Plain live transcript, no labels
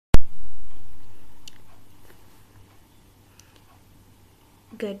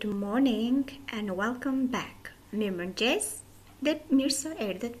Good morning and welcome back. Mirëmëngjes dhe mirë se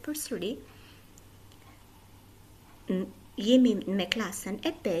erdhët përsëri. Jemi me klasën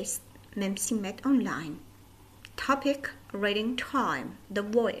e 5 me mësimet online. Topic reading time, the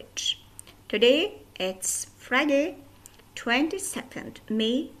voyage. Today it's Friday, 22nd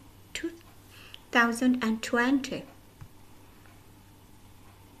May 2020.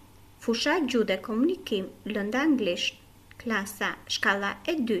 Fusha gjuhë dhe komunikim Lenda Anglisht Klasa, Shkolla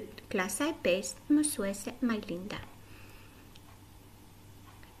e 2, klasa e 5, Mesuesja Majlinda.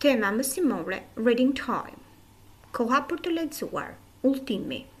 Tema mësimore, reading time. Koha për të lexuar,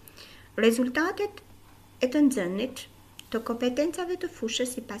 udhëtimi. Rezultatet e të nxënit të kompetencave të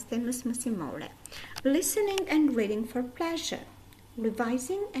fushës sipas temës mësimore. Listening and reading for pleasure.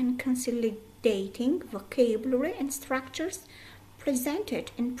 Revising and consolidating vocabulary and structures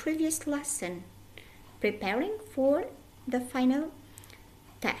presented in previous lesson. Preparing for the final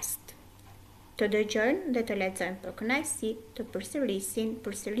test. Të dëgjojnë dhe të lexojnë për kënaqësi, të përsërisin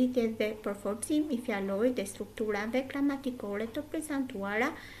përsëritje dhe përforcim i fjalorit dhe strukturave gramatikore të prezantuara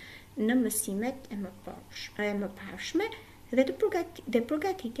në mësimet e mëparshme dhe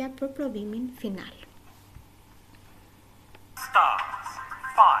përgatitja për provimin final. Stars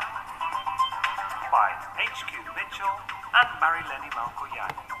 5 by H.Q. Mitchell and Majlinda.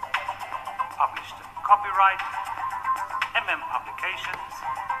 Published and copyright Publications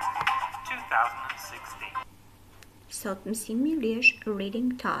 2016. Sot mësimi është reading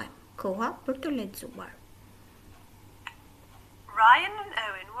time, koha për të lexuar. Ryan and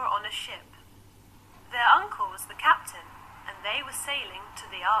Owen were on a ship. Their uncle was the captain, and they were sailing to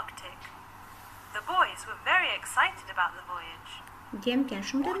the Arctic. The boys were very excited about the voyage. Djemt janë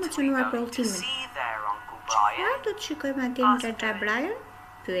shumë të emocionuar për udhëtimin. Çfarë do të shikojmë atje në Xhaxha Brian?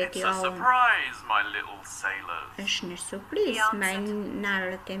 It's a surprise, my little sailors. Është një surprizë,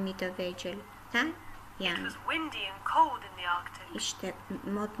 marinarët e mi të vegjël. It was windy and cold in the Arctic. Ishte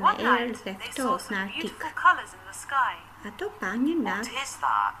mot me One erë night dhe they saw ftohtë në some Arktik. beautiful colors in the sky. Ato pa një What natë is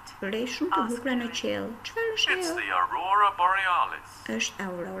that? re shumë të bukura në qiell. Çfarë është It's ajo? the aurora borealis, Është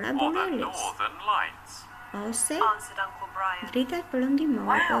aurora or the borealis northern lights. ose Answered Uncle Brian. dritat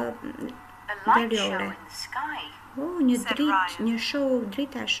perëndimore A light show veriore. in the sky. Një Said dritë, Ryan. një show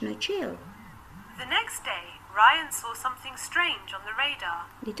dritash në qiell. The next day, Ryan saw something strange on the radar.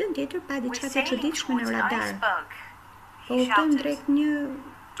 Ditën tjetër pa We're diçka të sailing çuditshme në towards an radar. iceberg. Po He udhtojmë shouted. drejt një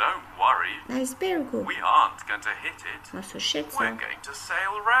Don't worry, icebergu. we aren't going to hit it. Mos u shqetëso. We're going to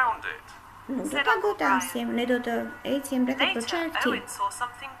sail round it. Nuk do Said ta Uncle godasim, ne do të ecim rreth Later, përçarkti. Owen saw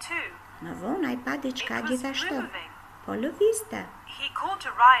something too. Në vonë ai pa It diçka was gjithashtu. moving. Po lëvizte. He called to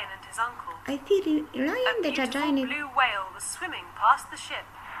Ryan and his uncle. Ai thiri A Ryan dhe beautiful Xhaxhainit blue whale was swimming past the ship.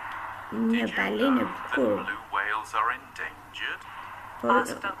 një Did you balenë e know that bukur. blue whales are endangered? Po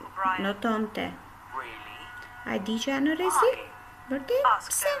Asked Uncle Brian. notonte. Really? A di që janë në rrezik? Vërtet?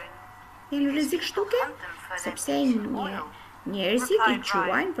 Asked Pse? Owen. Janë në rrezik shtuke? Hunt them for their Sepse meat and oil. njerëzit i Replied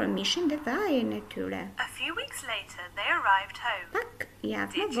quajnë për mishin dhe vajin e tyre. A few weeks later, they arrived home. Pak javë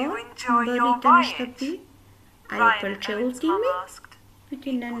më Did you vonë, enjoy your bëri të në voyage? shtëpi. A ju Ryan and pëlqeu Owen's mum udhëtimi? asked. Pyeti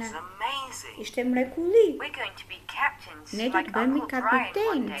It nëna. was amazing. Ishte mrekulli. We're going to be captains Ne do like të bëhemi Uncle Brian one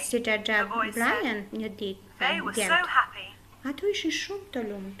kapiten day. si Xhaxha The boy said. Brian një ditë. They were so djemt. happy. Ato ishin shumë të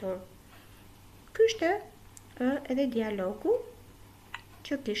lumtur. Ky ishte edhe dialogu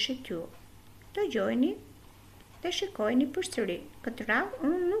që kishit ju. Dëgjojni dhe shikojni përsëri. Këtë radhë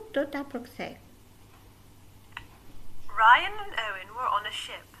unë nuk do ta përkthej. Ryan and Owen were on a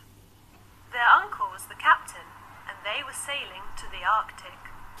ship. Their uncle was the captain, and they were sailing to the Arctic.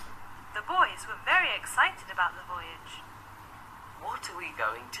 The boys were very excited about the voyage. What are we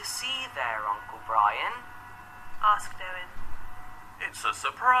going to see there, Uncle Brian? Asked Owen. It's a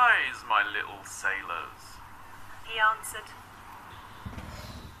surprise, my little sailors. He answered.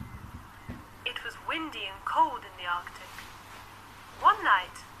 It was windy and cold in the Arctic. One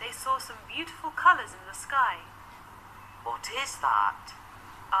night, they saw some beautiful colors in the sky. What is that?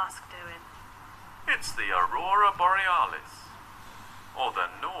 Asked Owen. It's the aurora borealis, or the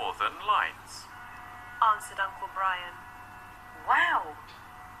northern lights. Answered Uncle Brian. Wow,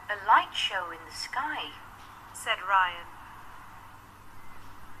 a light show in the sky. Said Ryan.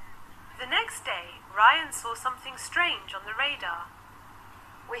 The next day, Ryan saw something strange on the radar.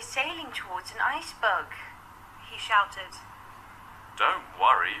 We're sailing towards an iceberg. He shouted. Don't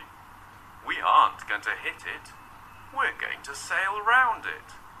worry, we aren't going to hit it. We're going to sail round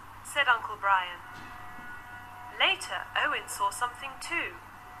it. Said Uncle Brian. Later, Owen saw something too.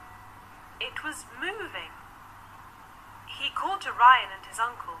 It was moving. He called to Ryan and his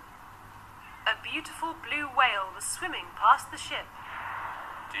uncle. A beautiful blue whale was swimming past the ship.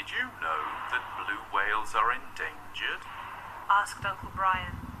 Did you know that blue whales are endangered? Asked Uncle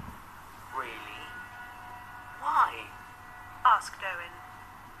Brian. Really? Why? Asked Owen.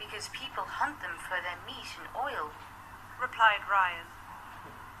 Because people hunt them for their meat and oil. Replied Ryan.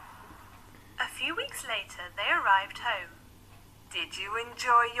 A few weeks later, they arrived home. Did you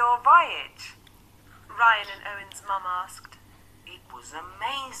enjoy your voyage? Ryan and Owen's mum asked. It was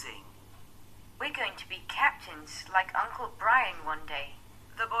amazing. We're going to be captains like Uncle Brian one day.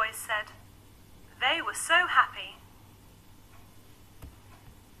 The boys said. They were so happy.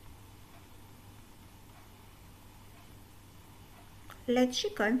 Le të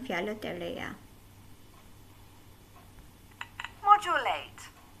shikojmë fjalët e reja. Module 8.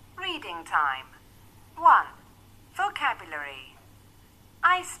 Reading time. 1. Vocabulary.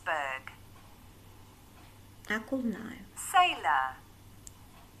 Iceberg. Akullnar, Sailor.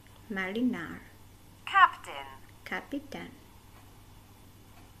 marinar, Captain. kapitan,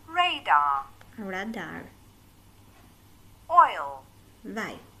 Radar. radar, Oil.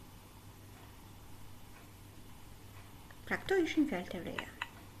 vaj. Pra këto ishin fjalët e reja.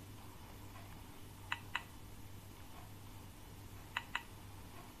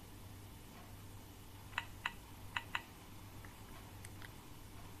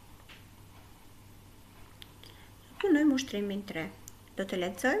 Punojmë ushtrimin 3. Do të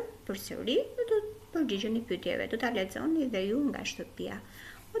lexojmë përsëri dhe do të përgjigjeni pyetjeve. Do ta lexoni dhe ju nga shtëpia.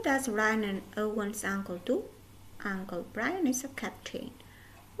 What does Ryan and Owen's uncle do? Uncle Brian is a captain.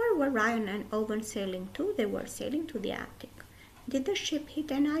 Where were Ryan and Owen sailing to? They were sailing to the Arctic. Did the ship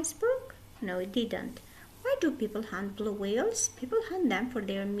hit an iceberg? No, it didn't. Why do people hunt blue whales? People hunt them for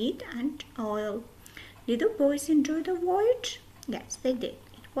their meat and oil. Did the boys enjoy the voyage? Yes, they did.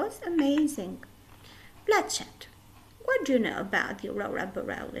 It was amazing. Bloodshed. What do you know about the aurora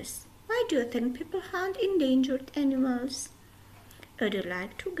borealis? Why do you think people hunt endangered animals? Would you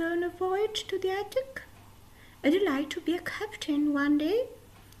like to go on a voyage to the Arctic? Would you like to be a captain one day?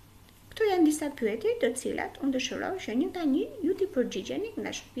 Këto janë disa pyetje të cilat unë dëshiroj që një tani ju t'i përgjigjeni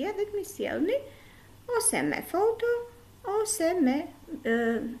nga shtëpia dhe t'mi sjellni ose me foto ose me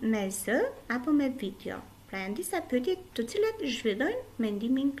zë apo me video. Pra janë disa pyetje të cilat zhvillojnë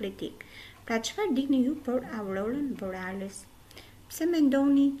mendimin kritik. Pra çfarë dini ju për aurorën borealis? Pse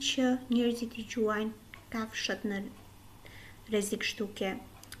mendoni që njerëzit I quajnë kafshët në rrezik shtuke?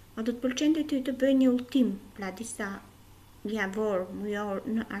 A do të pëlqente ty të bëj një udhtim, pra disa javor, mujor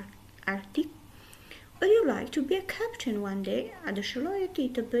në Arktik? Would you like to be a captain one day? A dëshiroje ti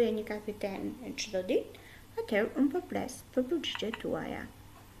të bëje një kapiten çdo ditë? Atëherë unë po pres për përgjigjet tuaja.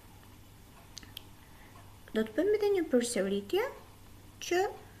 Do të bëjmë edhe një përsëritje që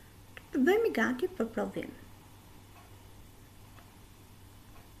të bëjmë gati për provim.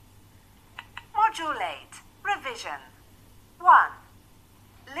 Module 8. Revision. 1.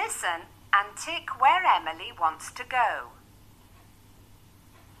 Listen and tick where Emily wants to go.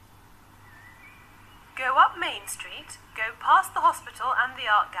 Go up Main Street, go past the hospital and the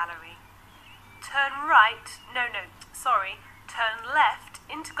art gallery. Turn right, turn left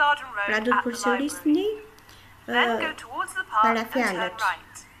into Garden Road Pra at do të the library. përsërisni Then go towards the park and turn parafjalët.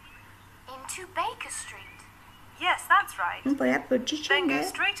 right. Into Baker Street. Yes, that's right. Unë po jap përgjigje Then go nga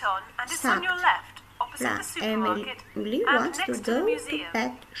straight on and it's on your Sakt. left, opposite Pra, the supermarket Emily and wants to next to go the to museum.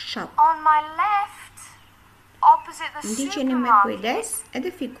 pet shop. On my left. Opposite the Ndiqeni me supermarket. kujdes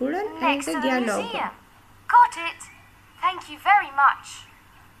edhe figurën Next edhe to the dialogun. museum. Got it. Thank you very much.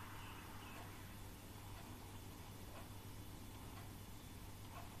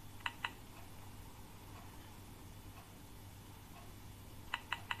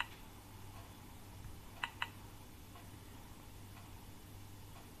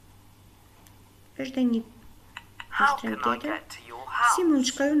 Është një How ushtrim can I tjetër. get to your house? Si mund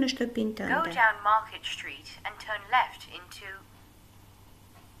shkoj në shtëpinë Go tënde? down Market Street and turn left into...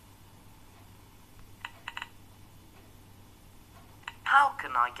 How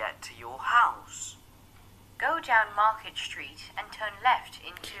can I get to your house? Go down Market Street and turn left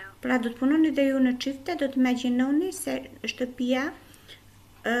into... Pra do të punoni dhe ju në çifte, do të imagjinoni se shtëpia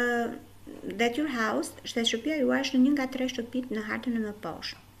that your house, se shtëpia juaj është në një nga 3 shtëpitë në hartën e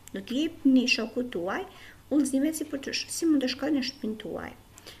mëposhtë. Do t'i jepni shokut tuaj udhëzimet si mund të shkojnë në shtëpinë tuaj.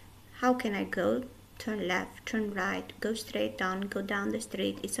 How can I go? Turn left, turn right, go straight on, go down the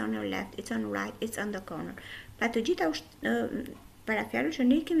street, it's on your left, it's on right, it's on the corner. Pra të gjitha parafjalët që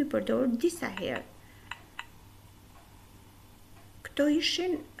ne kemi përdorur disa herë. Këto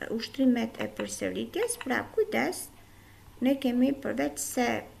ishin ushtrimet e përsëritjes, pra kujdes, ne kemi përveç se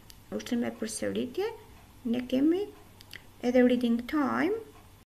ushtrime përsëritje, ne kemi edhe reading time,